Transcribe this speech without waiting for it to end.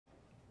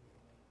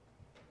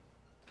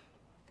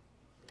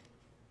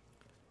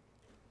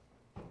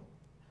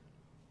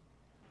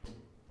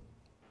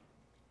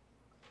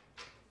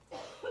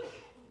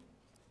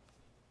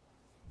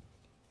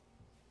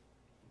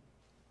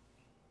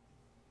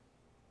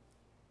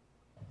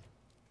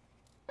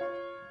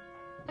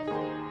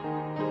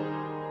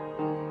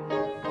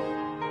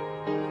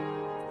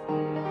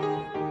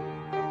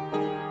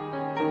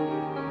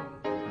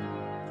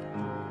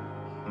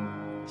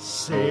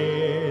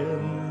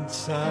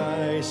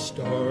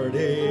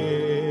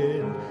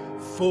started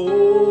for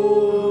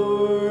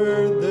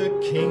the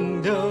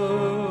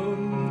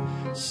kingdom.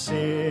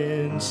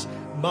 Since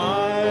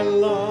my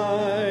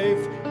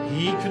life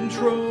he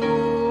controls,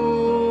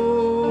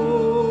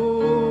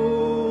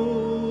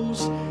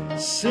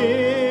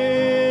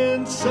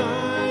 since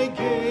I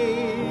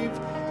gave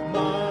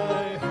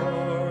my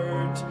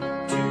heart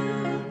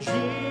to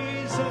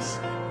Jesus,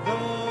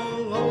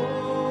 the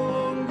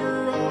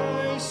longer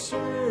I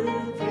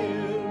serve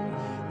him,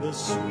 the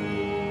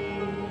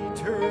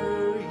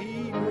sweeter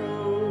he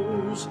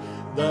grows.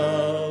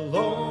 The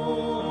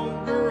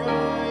longer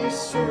I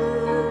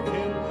serve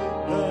him,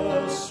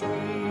 the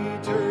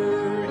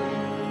sweeter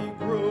he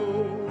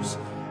grows.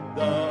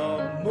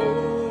 The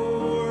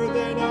more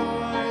that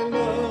I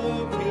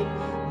love him,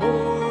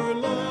 more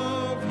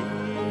love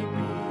he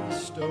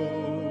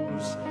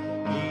bestows.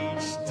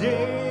 Each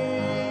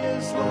day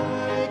is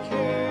like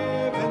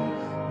heaven,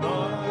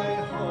 my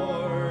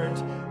heart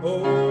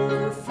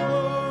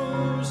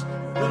overflows.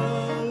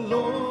 The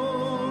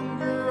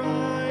longer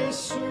I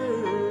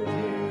serve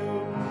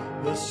him,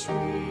 the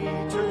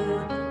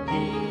sweeter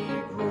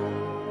he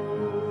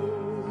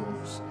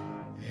grows.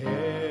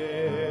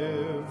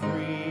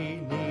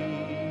 Every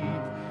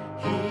need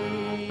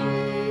he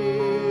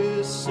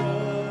is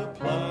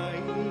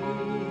supplying,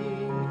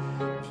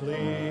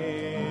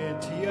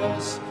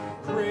 plenteous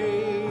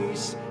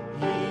grace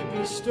he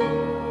bestows.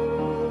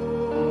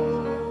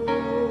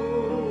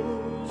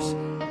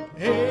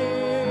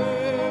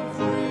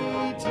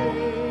 Every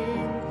day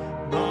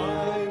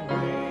my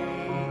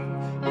way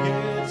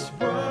gets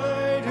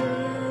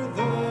brighter,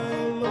 the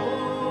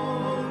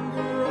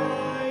longer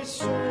I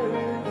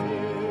serve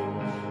him,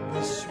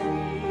 the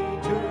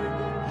sweeter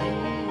he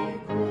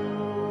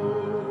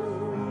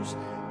grows.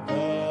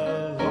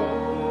 The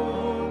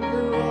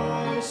longer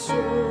I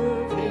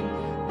serve him,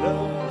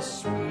 the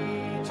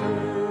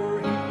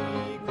sweeter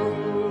he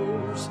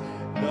grows.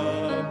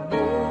 The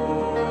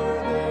more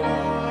that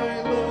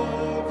I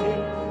love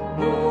him,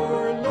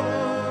 more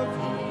love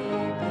he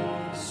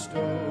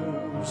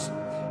bestows.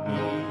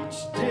 Each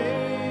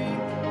day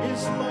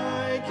is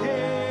like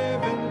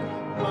heaven,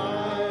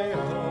 my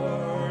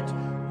heart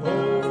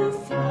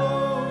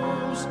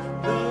overflows.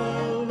 The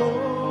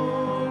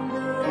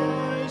longer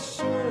I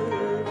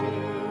serve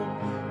him,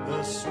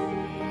 the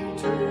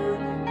sweeter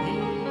he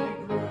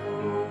grows.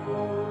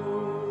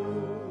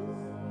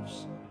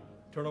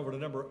 Turn over to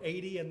number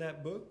 80 in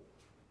that book.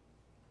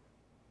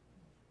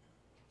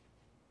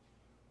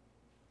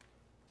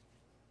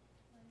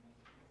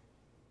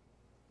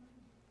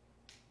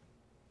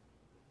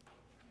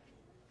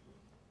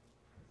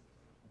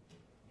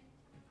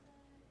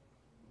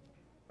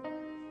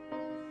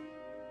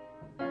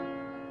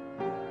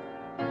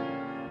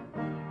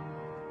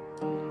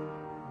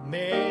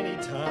 Many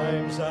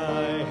times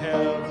I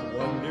have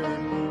wondered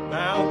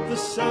about the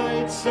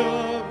sights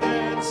of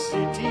that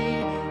city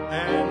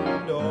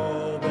and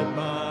all that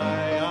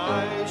my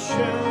eyes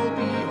shall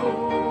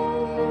behold.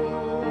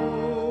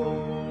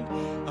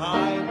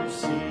 I will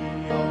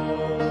see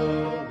all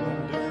the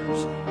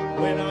wonders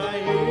when I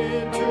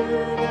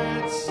enter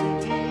that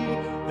city,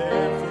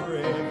 there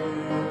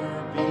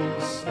forever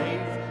be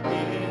safe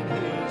in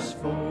his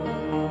fold.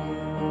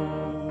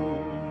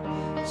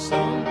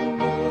 Some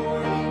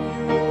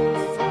morning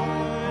you'll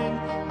find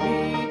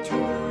me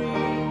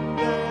touring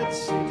that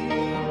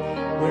city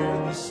where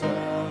the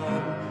Son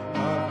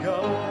of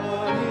God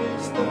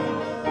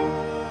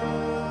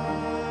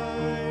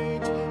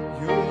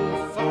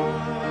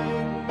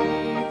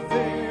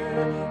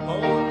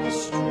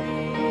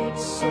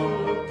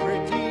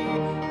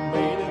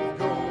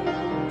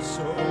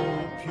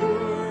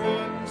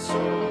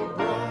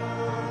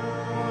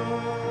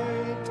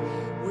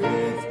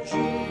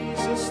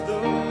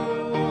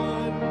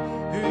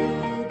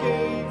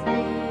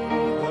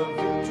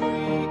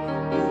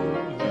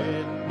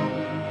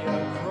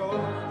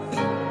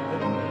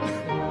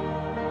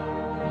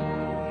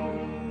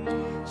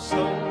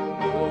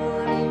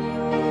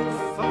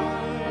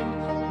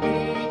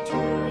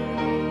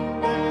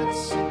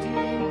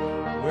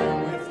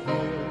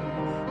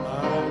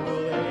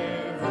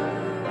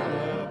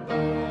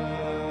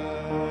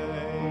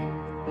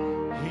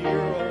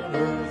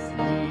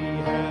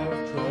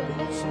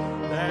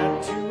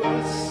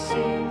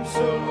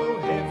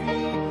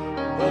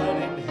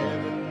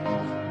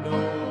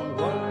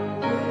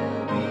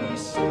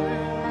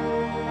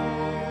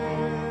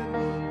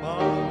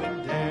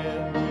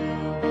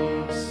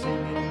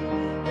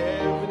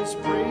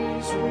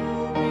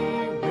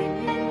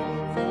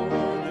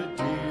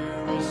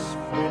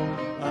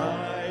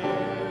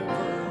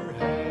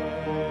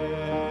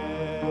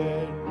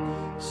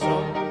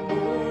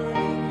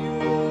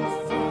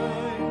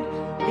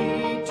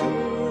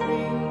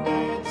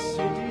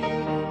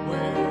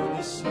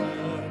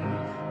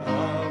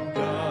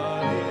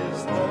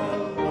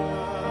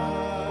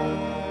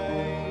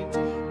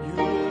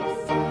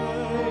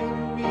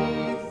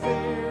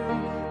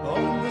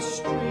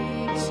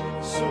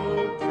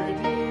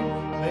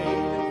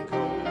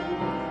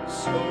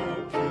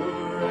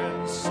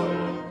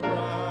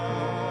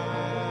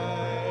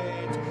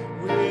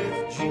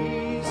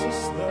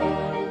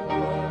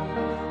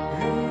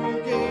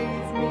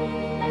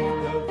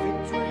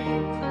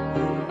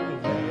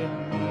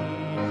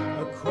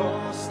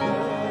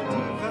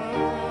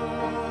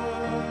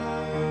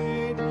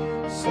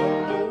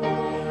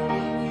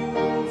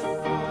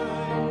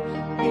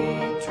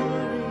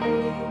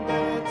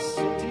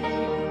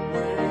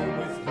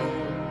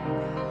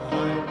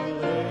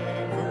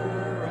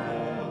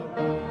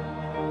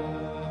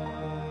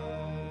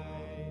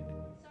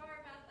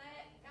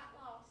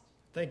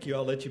Thank you.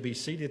 I'll let you be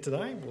seated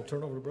tonight. We'll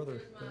turn over to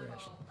Brother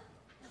Ashley.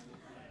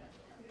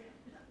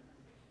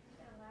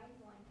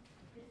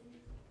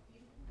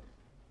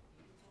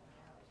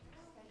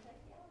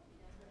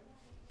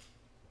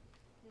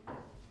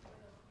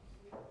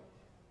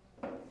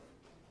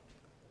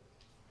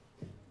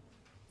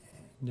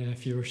 Now,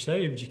 if you were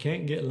saved, you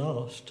can't get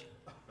lost.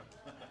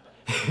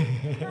 Well,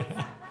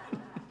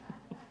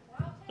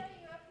 I'll tell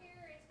you, up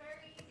here it's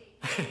very easy.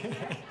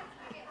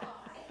 Get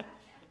lost.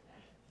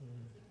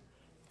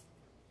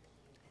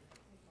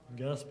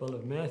 Gospel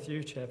of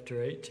Matthew,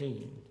 chapter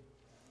 18.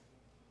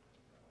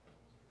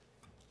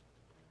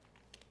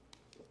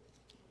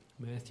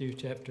 Matthew,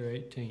 chapter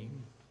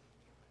 18.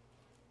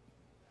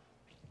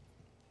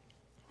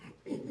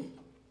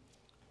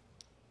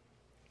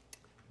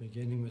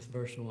 Beginning with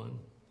verse 1.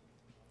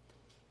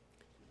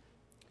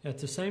 At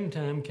the same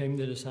time came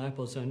the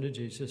disciples unto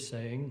Jesus,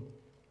 saying,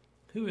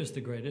 Who is the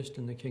greatest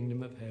in the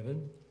kingdom of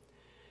heaven?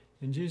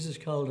 And Jesus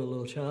called a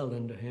little child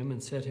unto him,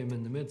 and set him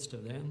in the midst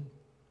of them,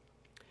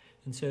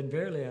 and said,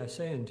 Verily I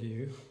say unto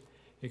you,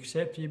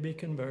 except ye be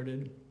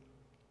converted,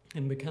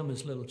 and become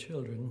as little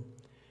children,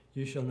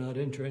 you shall not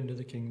enter into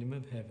the kingdom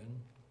of heaven.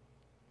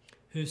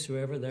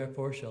 Whosoever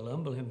therefore shall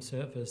humble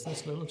himself as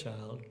this little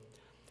child,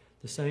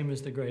 the same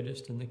is the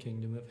greatest in the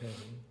kingdom of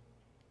heaven.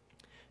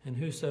 And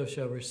whoso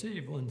shall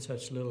receive one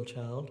such little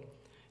child,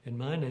 in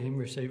my name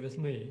receiveth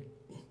me.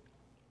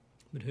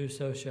 But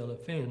whoso shall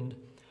offend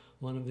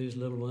one of these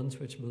little ones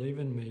which believe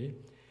in me,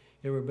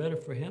 it were better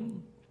for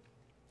him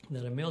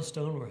that a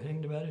millstone were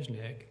hanged about his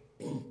neck,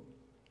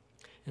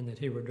 and that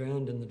he were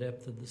drowned in the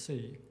depth of the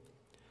sea.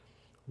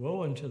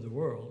 Woe unto the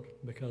world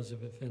because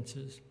of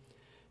offenses,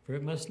 for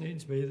it must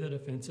needs be that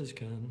offenses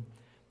come,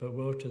 but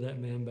woe to that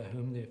man by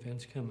whom the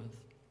offense cometh.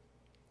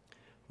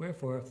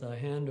 Wherefore, if thy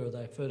hand or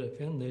thy foot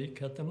offend thee,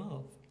 cut them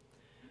off,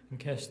 and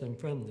cast them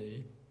from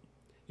thee.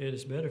 It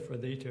is better for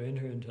thee to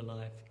enter into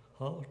life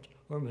halt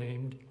or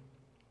maimed,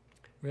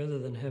 rather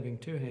than having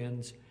 2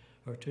 hands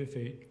or 2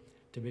 feet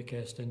to be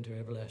cast into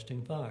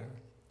everlasting fire.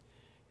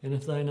 And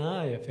if thine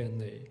eye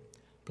offend thee,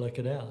 pluck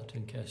it out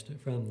and cast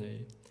it from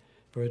thee.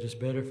 For it is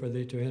better for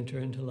thee to enter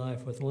into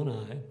life with 1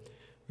 eye,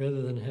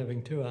 rather than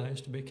having 2 eyes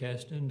to be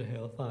cast into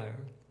hell fire.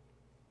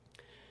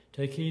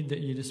 Take heed that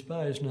ye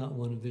despise not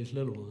one of these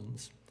little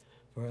ones.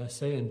 For I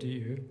say unto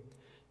you,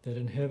 that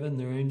in heaven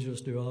their angels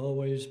do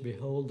always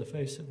behold the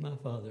face of my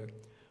Father,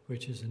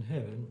 which is in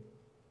heaven.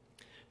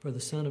 For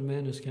the Son of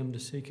Man is come to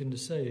seek and to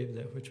save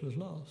that which was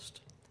lost.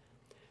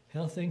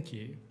 How think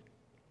ye,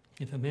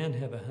 if a man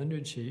have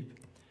 100 sheep,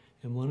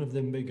 and one of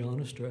them be gone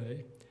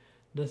astray,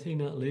 doth he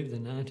not leave the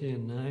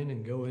 99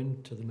 and go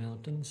into the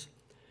mountains,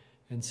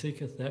 and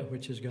seeketh that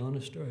which is gone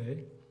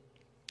astray?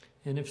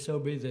 And if so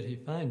be that he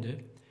find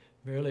it,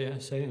 verily I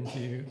say unto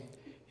you,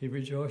 he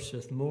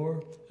rejoiceth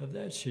more of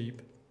that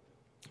sheep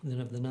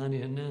than of the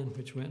 99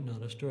 which went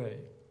not astray.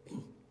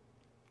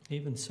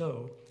 Even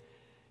so,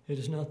 it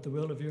is not the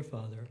will of your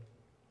Father,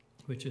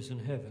 which is in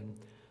heaven,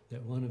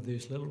 that one of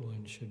these little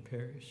ones should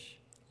perish.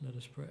 Let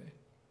us pray.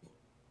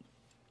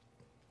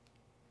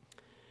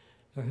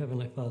 Our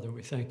Heavenly Father,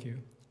 we thank you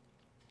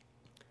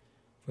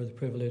for the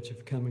privilege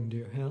of coming to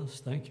your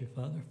house. Thank you,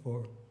 Father,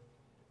 for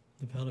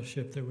the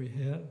fellowship that we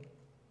have.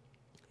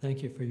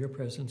 Thank you for your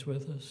presence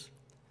with us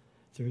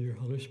through your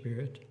Holy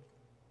Spirit.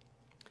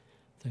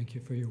 Thank you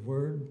for your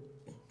word.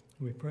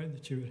 We pray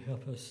that you would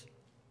help us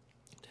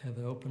to have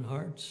open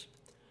hearts,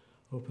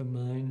 open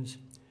minds,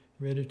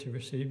 ready to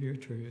receive your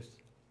truth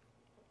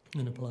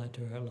and apply it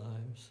to our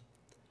lives.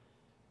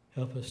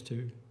 Help us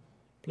to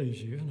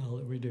please you in all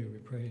that we do. We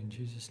pray in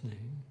Jesus'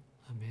 name.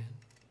 Amen.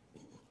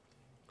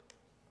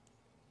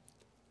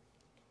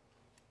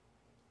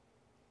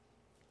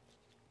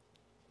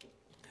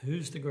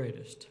 Who's the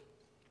greatest?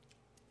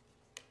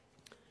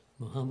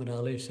 Muhammad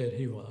Ali said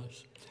he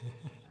was.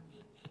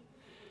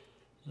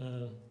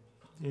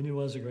 And he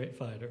was a great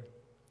fighter.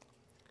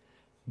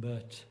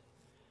 But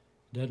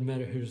it doesn't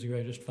matter who's the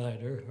greatest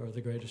fighter or the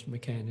greatest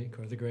mechanic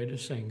or the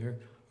greatest singer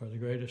or the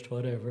greatest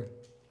whatever.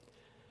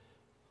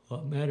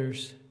 What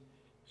matters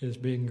is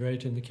being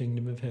great in the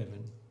kingdom of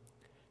heaven.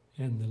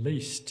 And the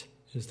least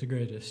is the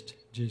greatest,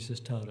 Jesus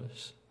taught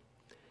us.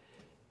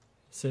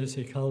 It says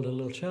he called a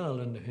little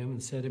child unto him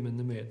and set him in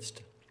the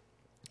midst.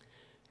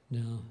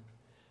 Now,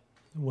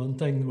 one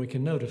thing that we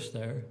can notice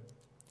there,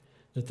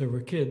 that there were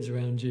kids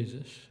around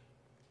Jesus.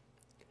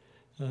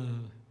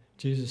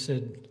 Jesus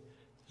said,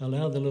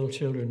 allow the little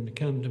children to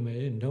come to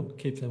me and don't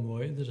keep them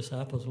away. The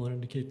disciples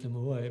wanted to keep them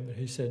away, but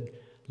he said,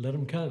 let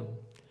them come,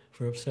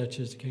 for of such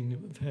is the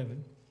kingdom of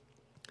heaven.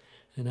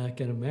 And I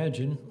can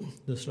imagine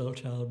this little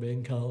child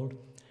being called.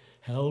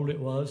 How old it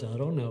was, I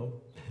don't know.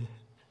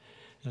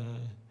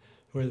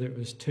 Whether it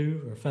was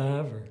 2 or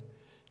 5 or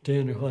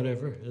 10 or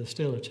whatever, it was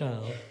still a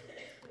child.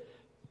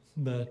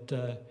 But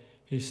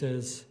he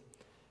says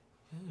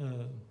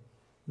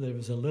there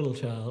was a little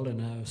child,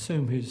 and I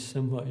assume he's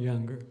somewhat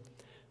younger.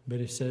 But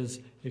he says,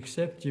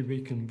 except you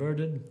be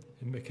converted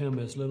and become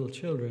as little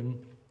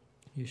children,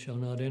 you shall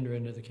not enter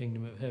into the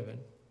kingdom of heaven.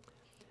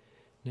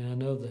 Now, I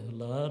know that a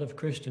lot of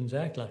Christians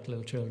act like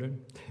little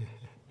children.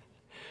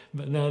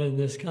 but not in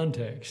this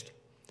context.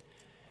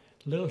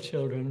 Little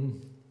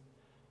children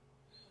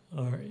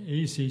are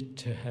easy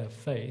to have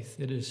faith.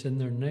 It is in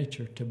their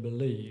nature to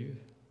believe.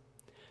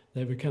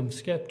 They become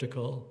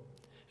skeptical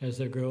as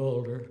they grow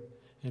older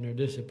and are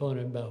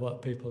disappointed by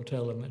what people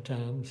tell them at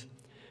times.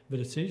 But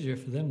it's easier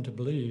for them to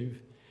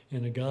believe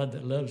in a God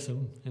that loves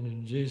them and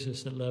in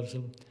Jesus that loves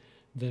them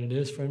than it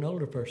is for an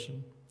older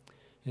person.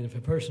 And if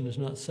a person is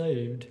not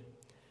saved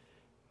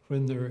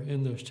when they're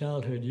in those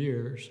childhood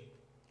years,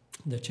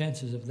 the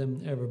chances of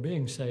them ever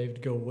being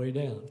saved go way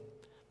down.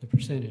 The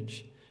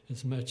percentage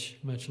is much,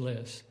 much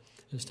less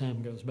as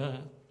time goes by.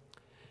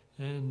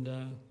 And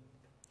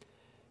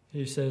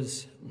he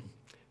says,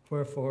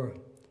 wherefore,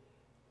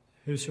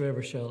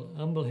 whosoever shall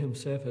humble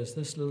himself as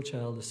this little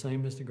child, the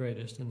same is the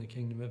greatest in the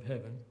kingdom of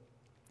heaven.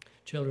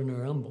 Children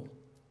are humble.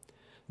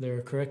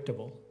 They're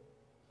correctable.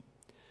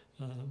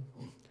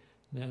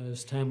 Now,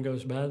 as time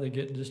goes by, they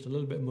get just a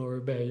little bit more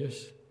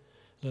rebellious,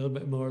 a little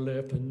bit more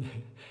lip, and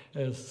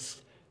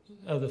as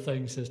other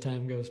things as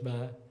time goes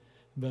by,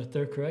 but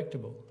they're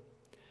correctable.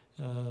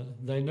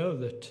 They know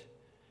that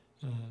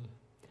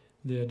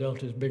the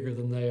adult is bigger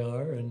than they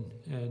are,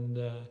 and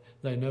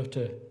they know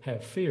to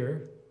have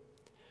fear,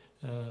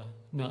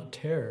 not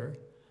terror.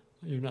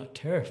 You're not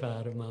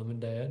terrified of mom and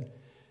dad.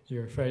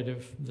 You're afraid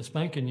of the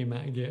spanking you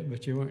might get,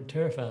 but you weren't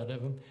terrified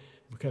of them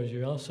because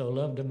you also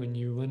loved them and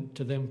you went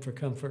to them for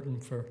comfort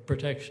and for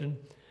protection,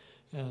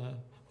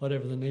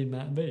 whatever the need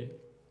might be.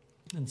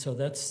 And so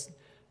that's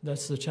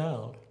the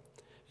child,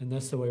 and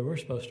that's the way we're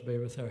supposed to be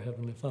with our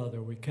Heavenly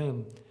Father. We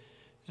come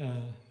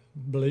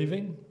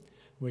believing,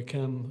 we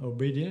come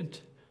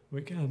obedient,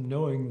 we come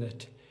knowing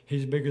that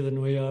He's bigger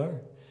than we are,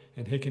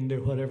 and He can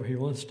do whatever He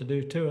wants to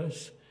do to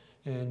us,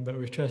 but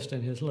we trust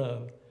in His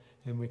love,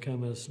 and we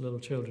come as little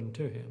children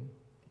to Him.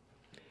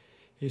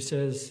 He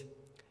says,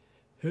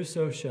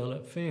 whoso shall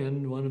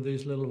offend one of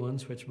these little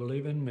ones which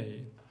believe in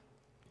me,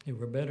 it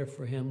were better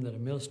for him that a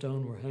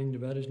millstone were hanged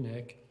about his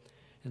neck,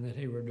 and that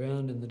he were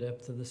drowned in the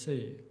depth of the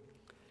sea.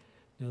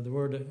 Now the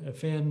word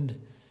offend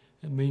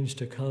means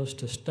to cause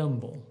to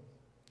stumble,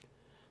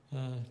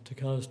 to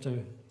cause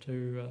to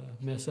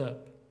mess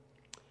up.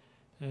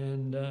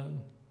 And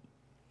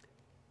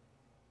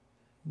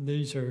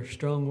these are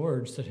strong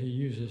words that he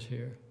uses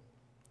here.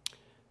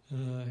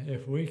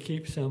 If we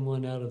keep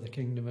someone out of the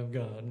kingdom of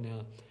God,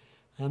 now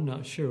I'm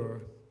not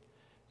sure,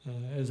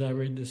 as I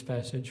read this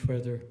passage,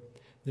 whether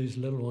these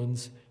little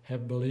ones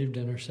have believed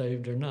and are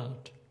saved or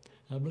not.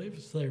 I believe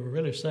if they were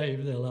really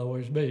saved, they'll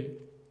always be.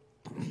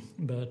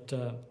 But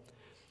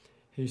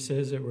he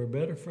says it were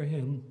better for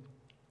him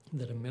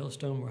that a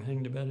millstone were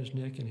hanged about his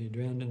neck and he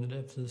drowned in the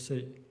depths of the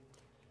sea.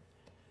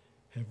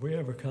 Have we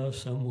ever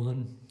caused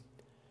someone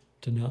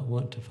to not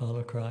want to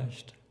follow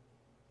Christ?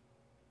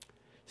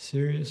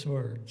 Serious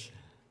words.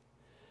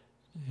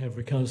 Have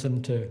we caused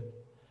them to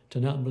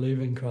not believe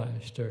in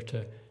Christ, or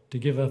to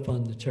give up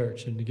on the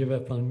church and to give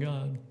up on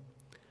God?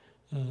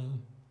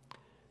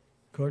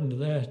 According to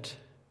that,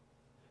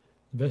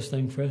 the best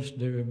thing for us to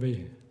do would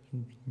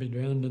be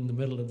drowned in the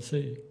middle of the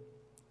sea.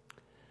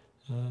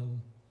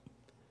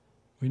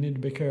 We need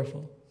to be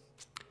careful.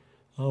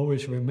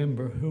 Always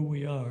remember who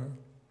we are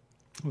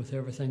with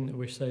everything that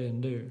we say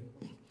and do,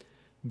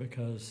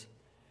 because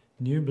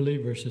new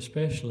believers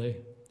especially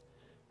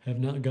have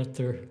not got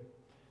their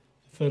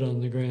foot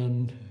on the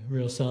ground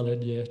real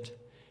solid yet,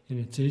 and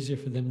it's easier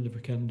for them to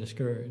become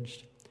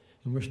discouraged.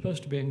 And we're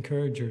supposed to be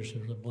encouragers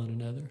of one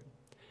another.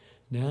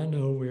 Now, I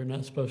know we're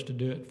not supposed to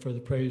do it for the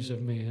praise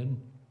of man,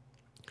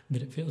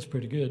 but it feels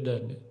pretty good,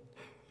 doesn't it?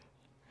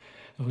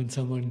 When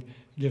someone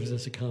gives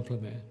us a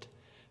compliment.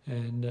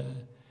 And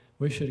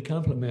we should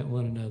compliment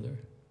one another.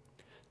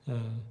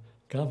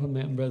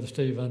 Compliment Brother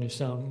Steve on his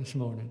song this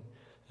morning.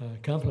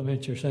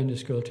 Compliment your Sunday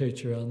school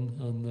teacher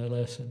on the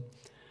lesson.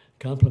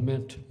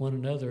 Compliment one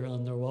another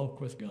on their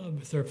walk with God,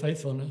 with their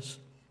faithfulness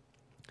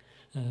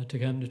to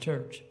come to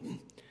church.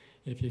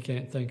 If you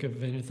can't think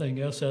of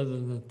anything else other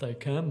than that they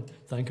come,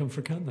 thank them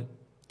for coming.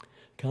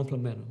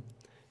 Compliment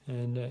them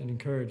and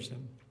encourage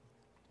them.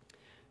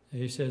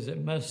 He says,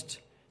 it must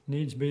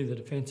needs be that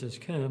offenses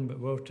come, but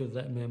woe to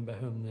that man by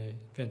whom the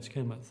offense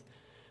cometh.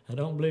 I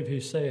don't believe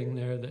he's saying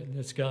there that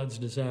it's God's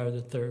desire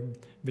that there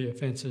be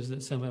offenses,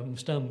 that some of them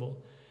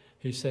stumble.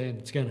 He's saying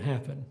it's going to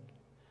happen,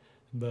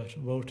 but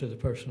woe to the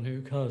person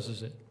who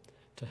causes it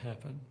to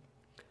happen.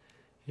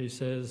 He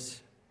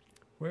says,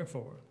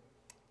 wherefore,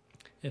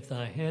 if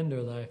thy hand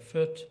or thy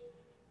foot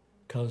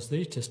cause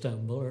thee to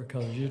stumble or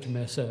cause you to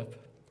mess up,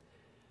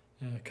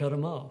 cut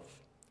them off,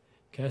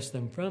 cast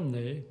them from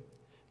thee,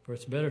 for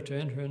it's better to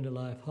enter into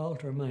life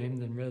halt or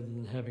maimed than rather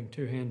than having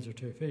 2 hands or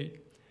 2 feet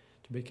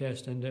to be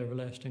cast into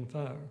everlasting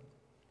fire.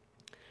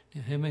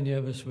 Now, how many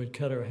of us would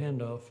cut our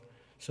hand off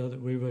so that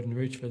we wouldn't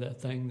reach for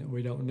that thing that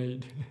we don't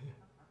need?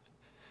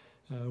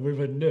 We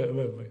wouldn't do it,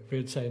 would we?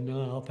 We'd say,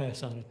 no, I'll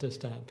pass on it this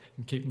time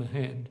and keep my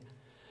hand.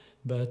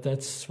 But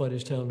that's what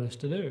he's telling us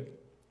to do.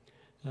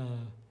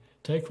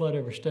 Take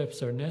whatever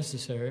steps are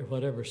necessary,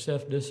 whatever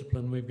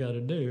self-discipline we've got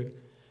to do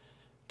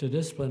to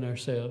discipline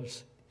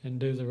ourselves and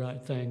do the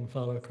right thing,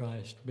 follow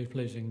Christ, be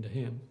pleasing to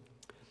him.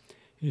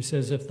 He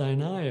says, if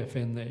thine eye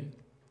offend thee,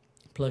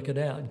 pluck it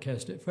out and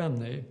cast it from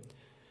thee,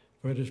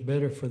 for it is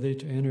better for thee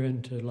to enter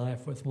into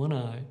life with one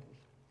eye,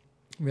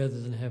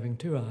 rather than having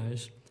two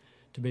eyes,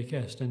 to be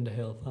cast into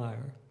hell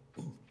fire.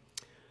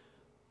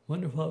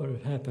 Wonder what would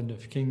have happened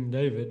if King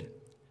David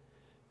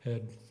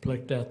had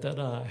plucked out that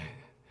eye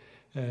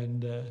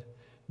and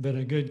been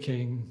a good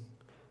king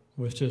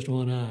with just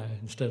one eye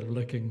instead of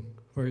looking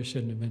where he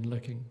shouldn't have been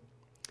looking.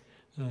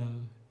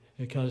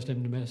 It caused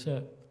him to mess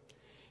up.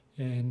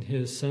 And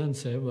his son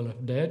said, well,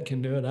 if Dad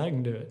can do it, I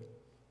can do it.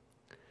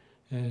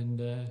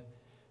 And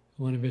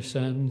one of his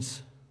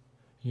sons,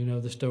 you know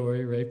the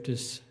story, raped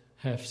his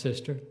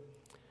half-sister.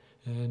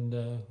 And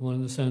one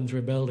of the sons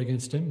rebelled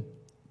against him.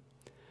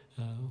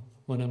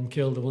 One of them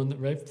killed the one that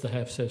raped the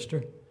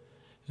half-sister.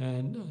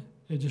 And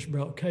it just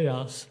brought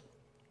chaos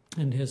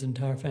into his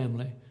entire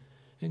family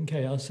and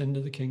chaos into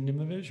the kingdom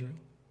of Israel.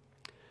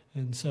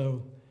 And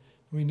so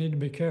we need to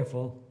be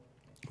careful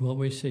what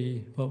we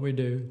see, what we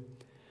do,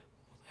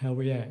 how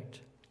we act.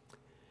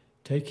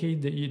 Take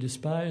heed that ye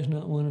despise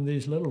not one of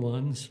these little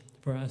ones,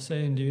 for I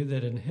say unto you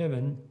that in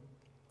heaven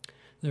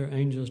their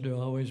angels do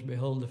always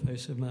behold the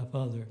face of my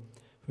Father,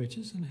 which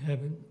is in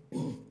heaven.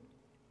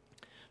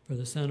 For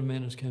the Son of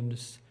Man has come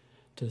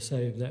to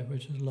save that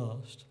which is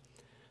lost.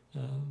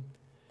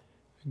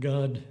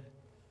 God,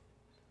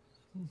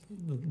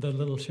 the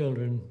little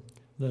children,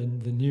 the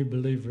new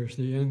believers,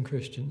 the young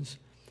Christians,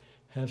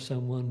 have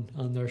someone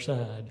on their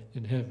side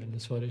in heaven,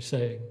 is what he's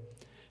saying.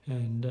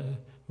 And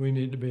we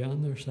need to be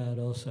on their side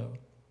also.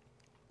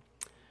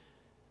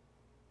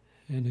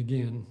 And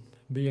again,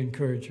 be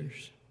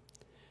encouragers.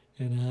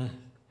 And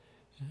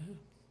I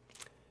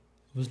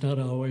was not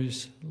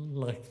always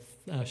like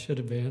I should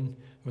have been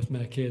with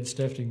my kids.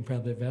 Stephanie can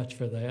probably vouch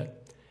for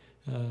that.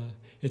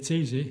 It's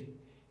easy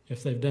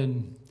if they've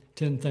done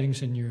 10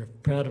 things and you're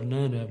proud of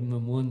 9 of them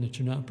and one that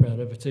you're not proud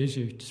of. It's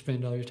easy to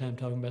spend all your time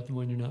talking about the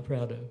one you're not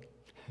proud of.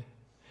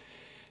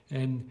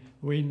 And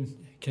we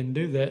can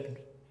do that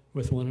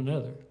with one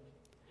another.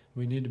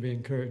 We need to be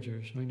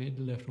encouragers. We need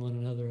to lift one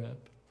another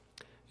up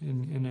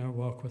in our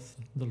walk with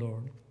the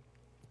Lord.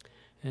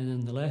 And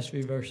in the last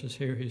few verses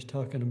here, he's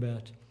talking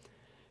about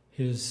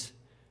his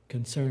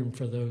concern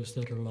for those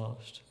that are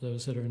lost,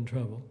 those that are in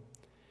trouble.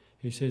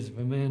 He says, if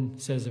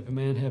a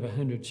man have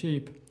 100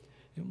 sheep,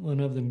 and one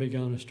of them be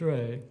gone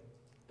astray,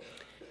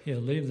 he'll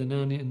leave the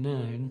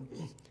 99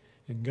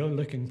 and go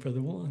looking for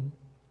the one.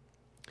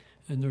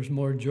 And there's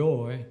more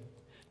joy.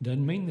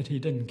 Doesn't mean that he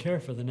didn't care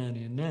for the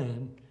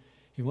 99.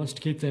 He wants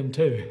to keep them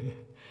too.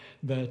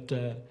 But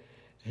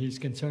he's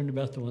concerned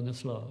about the one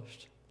that's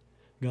lost.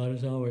 God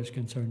is always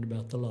concerned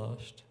about the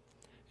lost.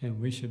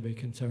 And we should be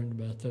concerned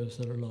about those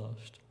that are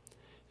lost.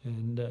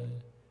 And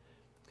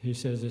he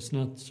says, it's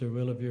not the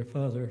will of your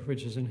Father,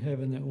 which is in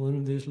heaven, that one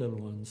of these little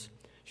ones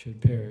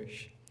should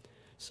perish.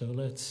 So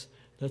let's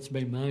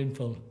be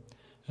mindful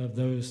of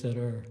those that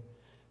are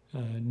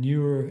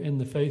newer in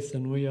the faith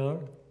than we are,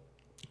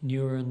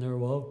 newer in their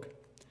walk.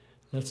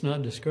 Let's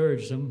not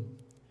discourage them.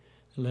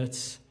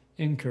 Let's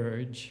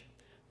encourage.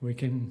 We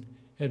can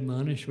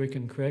admonish, we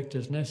can correct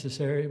as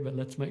necessary, but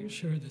let's make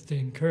sure that the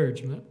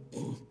encouragement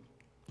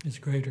is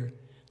greater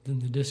than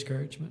the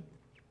discouragement.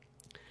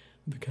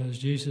 Because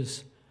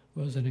Jesus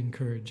was an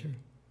encourager.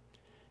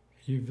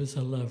 He was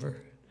a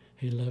lover.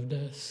 He loved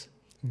us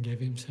and gave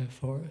himself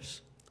for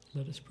us.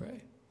 Let us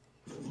pray.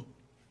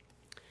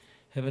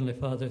 Heavenly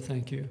Father,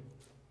 thank you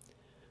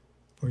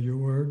for your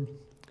word.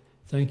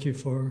 Thank you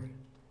for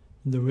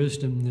the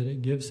wisdom that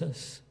it gives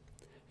us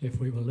if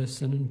we will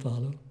listen and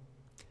follow.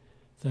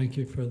 Thank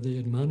you for the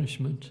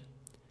admonishment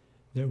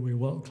that we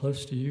walk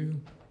close to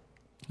you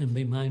and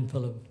be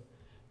mindful of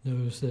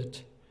those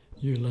that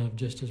you love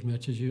just as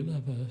much as you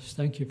love us.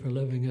 Thank you for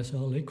loving us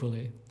all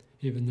equally,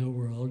 even though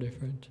we're all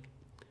different.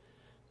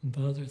 And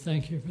Father,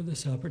 thank you for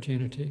this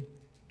opportunity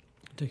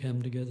to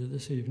come together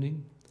this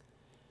evening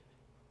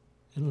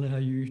and allow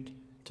you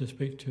to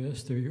speak to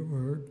us through your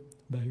word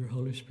by your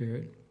Holy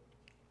Spirit.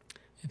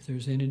 If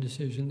there's any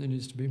decision that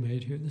needs to be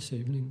made here this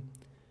evening,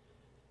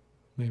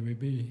 may we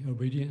be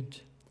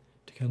obedient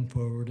to come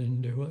forward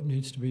and do what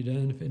needs to be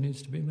done if it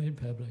needs to be made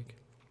public.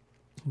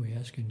 We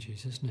ask in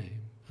Jesus' name.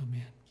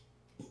 Amen.